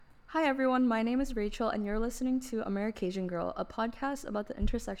Hi everyone, my name is Rachel and you're listening to Americasian Girl, a podcast about the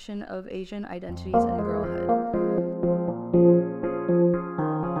intersection of Asian identities and girlhood.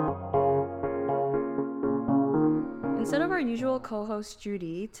 Instead of our usual co-host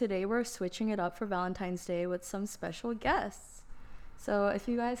Judy, today we're switching it up for Valentine's Day with some special guests. So if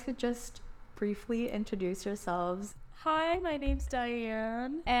you guys could just briefly introduce yourselves. Hi, my name's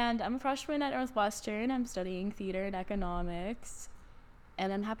Diane, and I'm a freshman at Northwestern. I'm studying theater and economics,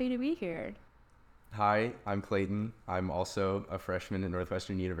 and I'm happy to be here. Hi, I'm Clayton. I'm also a freshman at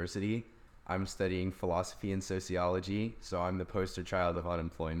Northwestern University. I'm studying philosophy and sociology, so I'm the poster child of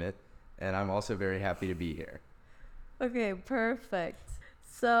unemployment, and I'm also very happy to be here. Okay, perfect.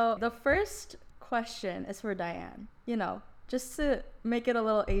 So the first question is for Diane. Just to make it a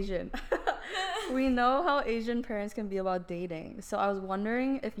little Asian. We know how Asian parents can be about dating. So I was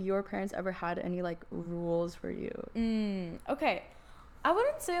wondering if your parents ever had any rules for you. Okay. I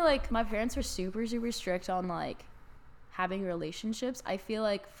wouldn't say my parents were super strict on having relationships. I feel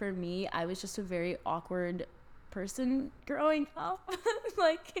like for me, I was just a very awkward person growing up.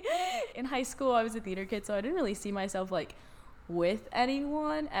 In high school, I was a theater kid, so I didn't really see myself with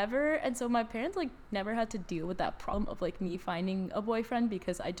anyone ever, and so my parents never had to deal with that problem of me finding a boyfriend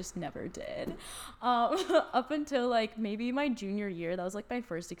because I just never did. Up until maybe my junior year, that was my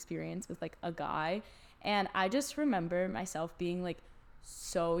first experience with a guy, and I just remember myself being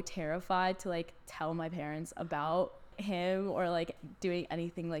so terrified to tell my parents about him or doing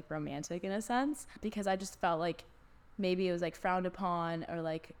anything romantic in a sense, because I just felt maybe it was frowned upon,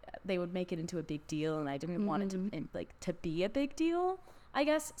 or they would make it into a big deal, and I didn't want it to be a big deal, I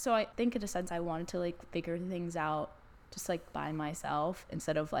guess. So I think in a sense I wanted to figure things out just by myself,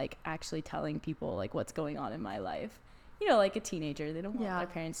 instead of actually telling people what's going on in my life. A teenager, they don't want their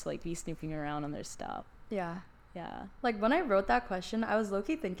parents to be snooping around on their stuff. Yeah. Yeah. When I wrote that question, I was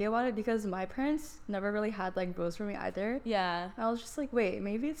low-key thinking about it because my parents never really had rules for me either. Yeah. I was just wait,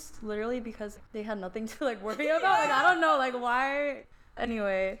 maybe it's literally because they had nothing to worry about. I don't know, why.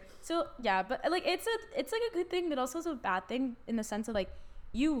 Anyway. So yeah, but it's a good thing, but also it's a bad thing in the sense of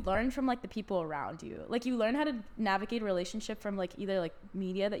you learn from the people around you. You learn how to navigate a relationship from either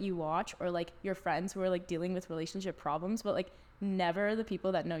media that you watch, or your friends who are dealing with relationship problems, but never the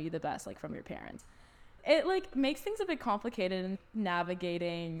people that know you the best, from your parents. It makes things a bit complicated in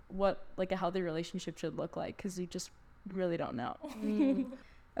navigating what a healthy relationship should look like, because you just really don't know.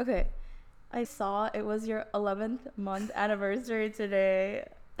 Okay, I saw it was your 11th month anniversary today.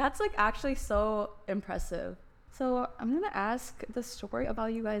 That's actually so impressive. So I'm gonna ask the story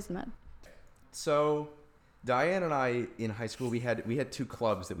about you guys met. So Diane and I in high school, we had two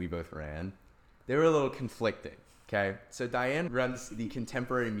clubs that we both ran. They were a little conflicting. Okay, so Diane runs the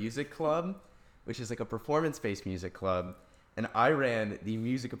Contemporary Music Club, which is a performance-based music club, and I ran the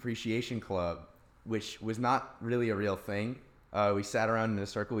Music Appreciation Club, which was not really a real thing. We sat around in a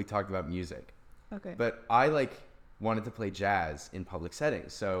circle, we talked about music. Okay. But I wanted to play jazz in public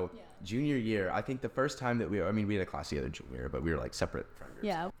settings. So junior year, I think the first time that we had a class together junior year, but we were separate friend groups.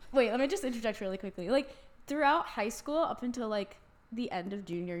 Yeah. Wait, let me just interject really quickly. Throughout high school up until the end of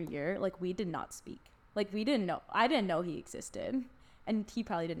junior year, we did not speak. We didn't know. I didn't know he existed, and he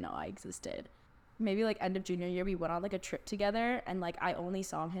probably didn't know I existed. Maybe end of junior year, we went on a trip together, and I only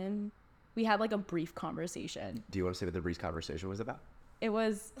saw him. We had a brief conversation. Do you want to say what the brief conversation was about? It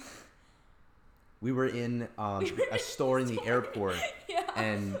was we were in a store in the airport, yeah.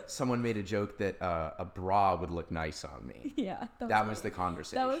 And someone made a joke that a bra would look nice on me. Yeah, that was the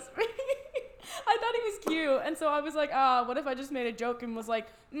conversation. That was I thought he was cute, and so I was what if I just made a joke and was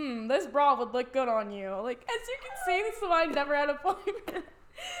this bra would look good on you? As you can see, this line never had a point.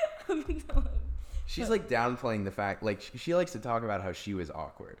 She's downplaying the fact, she likes to talk about how she was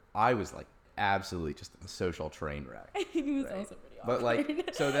awkward. I was absolutely just a social train wreck. He was also pretty awkward.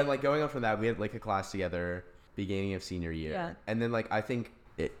 But so then going on from that, we had a class together beginning of senior year. Yeah. And then I think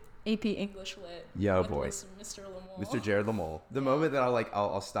it AP English Lit. Yo boy. Mr. Lamole. Mr. Jared Lamole. The moment that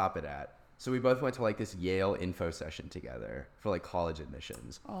I'll stop it at. So we both went to this Yale info session together for college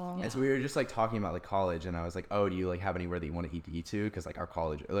admissions. Oh. And so we were just talking about college, and I was oh, do you have anywhere that you want to ED to? Because our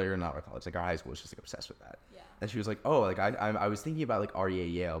college, or not our college, our high school was just obsessed with that. Yeah. And she was oh, I was thinking about REA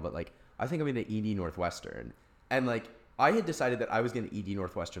Yale, but I think I'm going to ED Northwestern. And I had decided that I was going to ED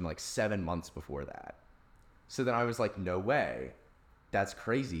Northwestern 7 months before that. So then I was no way. That's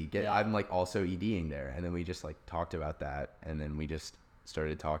crazy. I'm also EDing there. And then we just talked about that, and then we just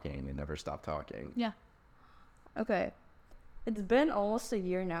started talking and never stopped talking. Yeah. Okay. It's been almost a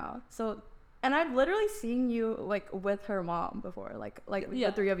year now. So, and I've literally seen you with her mom before, Yeah.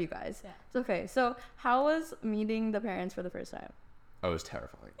 the three of you guys. Yeah. It's okay. So how was meeting the parents for the first time? Oh, it was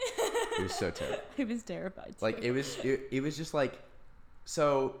terrifying. It was so terrifying. I was terrified. Like too. it was just like,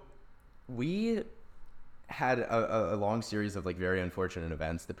 so we had a long series of like very unfortunate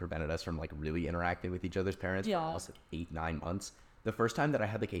events that prevented us from like really interacting with each other's parents for Yeah. almost 8-9 months. The first time that I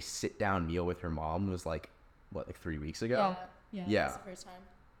had like a sit down meal with her mom was like what, like 3 weeks ago. Yeah. That's the first time.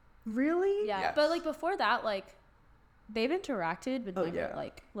 Really? Yeah, Yes. but like before that, like they've interacted, but Oh, never yeah.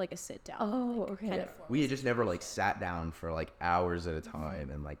 like a sit down. Oh, okay. Kind of We had formal just never like sat down for like hours at a time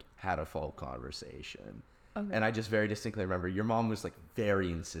and like had a full conversation. Okay. And I just very distinctly remember your mom was like very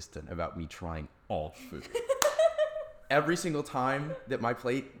insistent about me trying all food. Every single time that my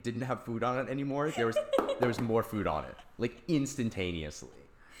plate didn't have food on it anymore, there was more food on it, like instantaneously.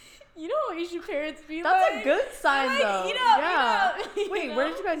 You know how Asian parents be That's like? a good sign, Like, though. eat up, yeah. eat up, you Wait, know? where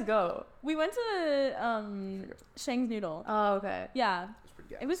did you guys go? We went to Shang's Noodle. Oh, okay. Yeah, It's pretty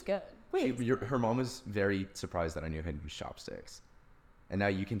good. it was good. Wait. Her mom was very surprised that I knew how to use chopsticks. And now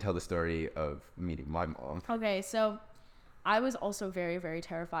you can tell the story of meeting my mom. Okay, so I was also very, very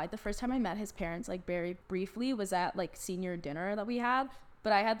terrified. The first time I met his parents, like very briefly, was at like senior dinner that we had.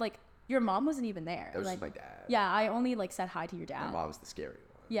 But I had like, your mom wasn't even there. That was like, just my dad. yeah, I only like said hi to your dad. My mom was the scary one.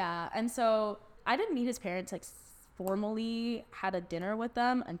 Yeah, and so I didn't meet his parents like formally, had a dinner with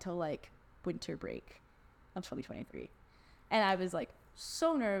them until like winter break of 2023. And I was like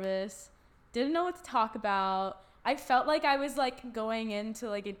so nervous, didn't know what to talk about. I felt like I was like going into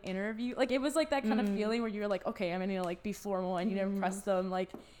like an interview. Like it was like that kind of feeling where you're like, okay, I'm gonna like be formal and you know impress them, like,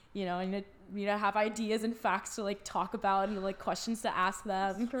 you know, and you know have ideas and facts to like talk about and like questions to ask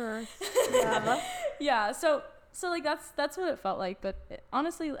them. Sure. Yeah. Yeah, so like that's what it felt like. But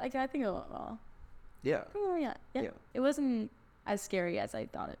honestly, like I think it went well. Yeah. Oh, yeah. Yeah. It wasn't as scary as I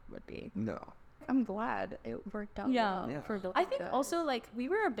thought it would be. No. I'm glad it worked out. Yeah. well Yeah. For both I of think you guys. also like we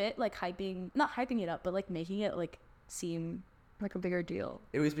were a bit like not hyping it up, but like making it like seem like a bigger deal.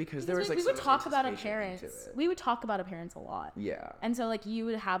 It was because there was like we so would much talk about anticipation into appearance. it. We would talk about appearance a lot. Yeah. And so like you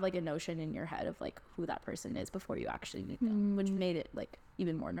would have like a notion in your head of like who that person is before you actually meet them, which made it like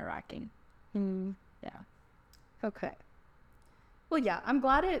even more nerve-wracking. Yeah. Okay. Well, yeah, I'm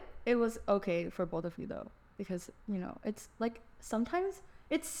glad it was okay for both of you though, because you know it's like sometimes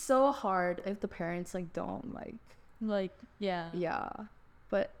it's so hard if the parents like don't like Yeah.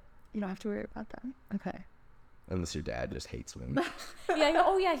 but you don't have to worry about that. Okay. Unless your dad just hates him. Yeah. I go,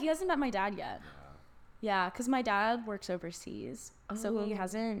 oh yeah, he hasn't met my dad yet. Yeah, because my dad works overseas, so he Oh.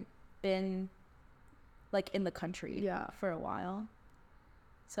 hasn't been like in the country for a while.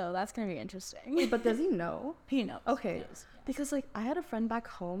 So that's gonna be interesting. But does he know? He knows. Okay. Yes. Because like I had a friend back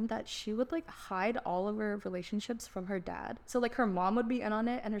home that she would like hide all of her relationships from her dad. So like her mom would be in on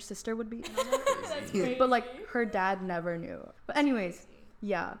it and her sister would be in on it. That's crazy. But like her dad never knew. But anyways,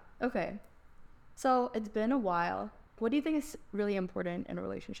 yeah. Okay. So it's been a while. What do you think is really important in a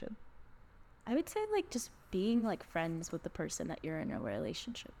relationship? I would say like just being like friends with the person that you're in a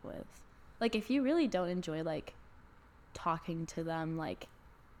relationship with. Like if you really don't enjoy like talking to them like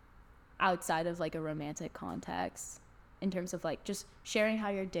outside of like a romantic context, in terms of like just sharing how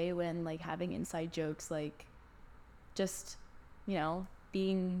your day went, like having inside jokes, like just, you know,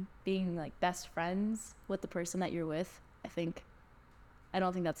 being like best friends with the person that you're with, I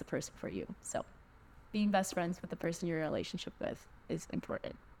don't think that's the person for you. So being best friends with the person you're in a relationship with is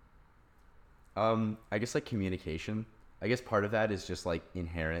important. I guess like communication. I guess part of that is just like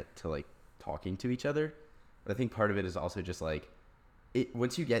inherent to like talking to each other. But I think part of it is also just like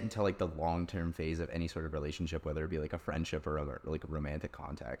once you get into like the long-term phase of any sort of relationship, whether it be like a friendship or like a romantic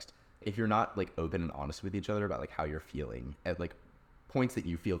context, if you're not like open and honest with each other about like how you're feeling at like points that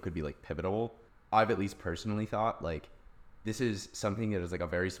you feel could be like pivotal, I've at least personally thought like this is something that is like a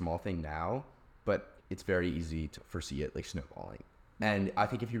very small thing now, but it's very easy to foresee it like snowballing. And I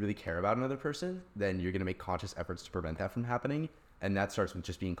think if you really care about another person, then you're going to make conscious efforts to prevent that from happening. And that starts with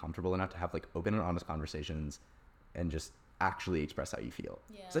just being comfortable enough to have like open and honest conversations and just actually express how you feel.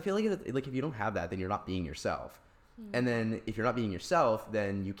 Because I feel like if you don't have that, then you're not being yourself. And then if you're not being yourself,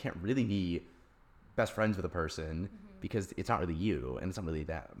 then you can't really be best friends with a person because it's not really you and it's not really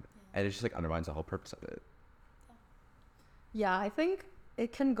them. And it just like undermines the whole purpose of it. Yeah, I think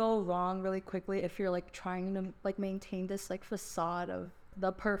it can go wrong really quickly if you're like trying to like maintain this like facade of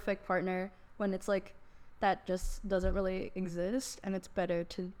the perfect partner when it's like that just doesn't really exist, and it's better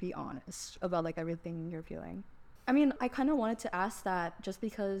to be honest about like everything you're feeling. I mean, I kind of wanted to ask that just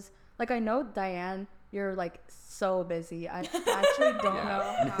because like I know Diane, you're like so busy. I actually don't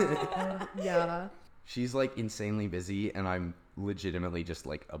know how. Yeah. She's like insanely busy and I'm legitimately just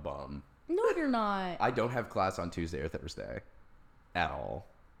like a bum. No, you're not. I don't have class on Tuesday or Thursday at all.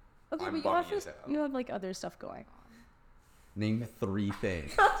 Okay, I'm but bummy as hell. you have like other stuff going on. Name 3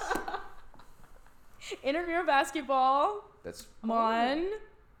 things. Intramural basketball. That's 1.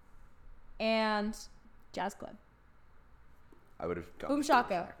 And jazz club. I would have gone. Boom with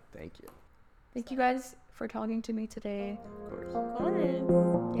shaka. Thank you. Thank you guys for talking to me today. Of course.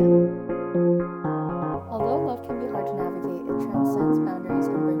 Although love can be hard to navigate, it transcends boundaries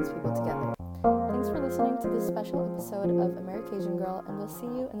and brings people together. Thanks for listening to this special episode of American Girl, and we'll see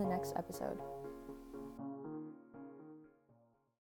you in the next episode.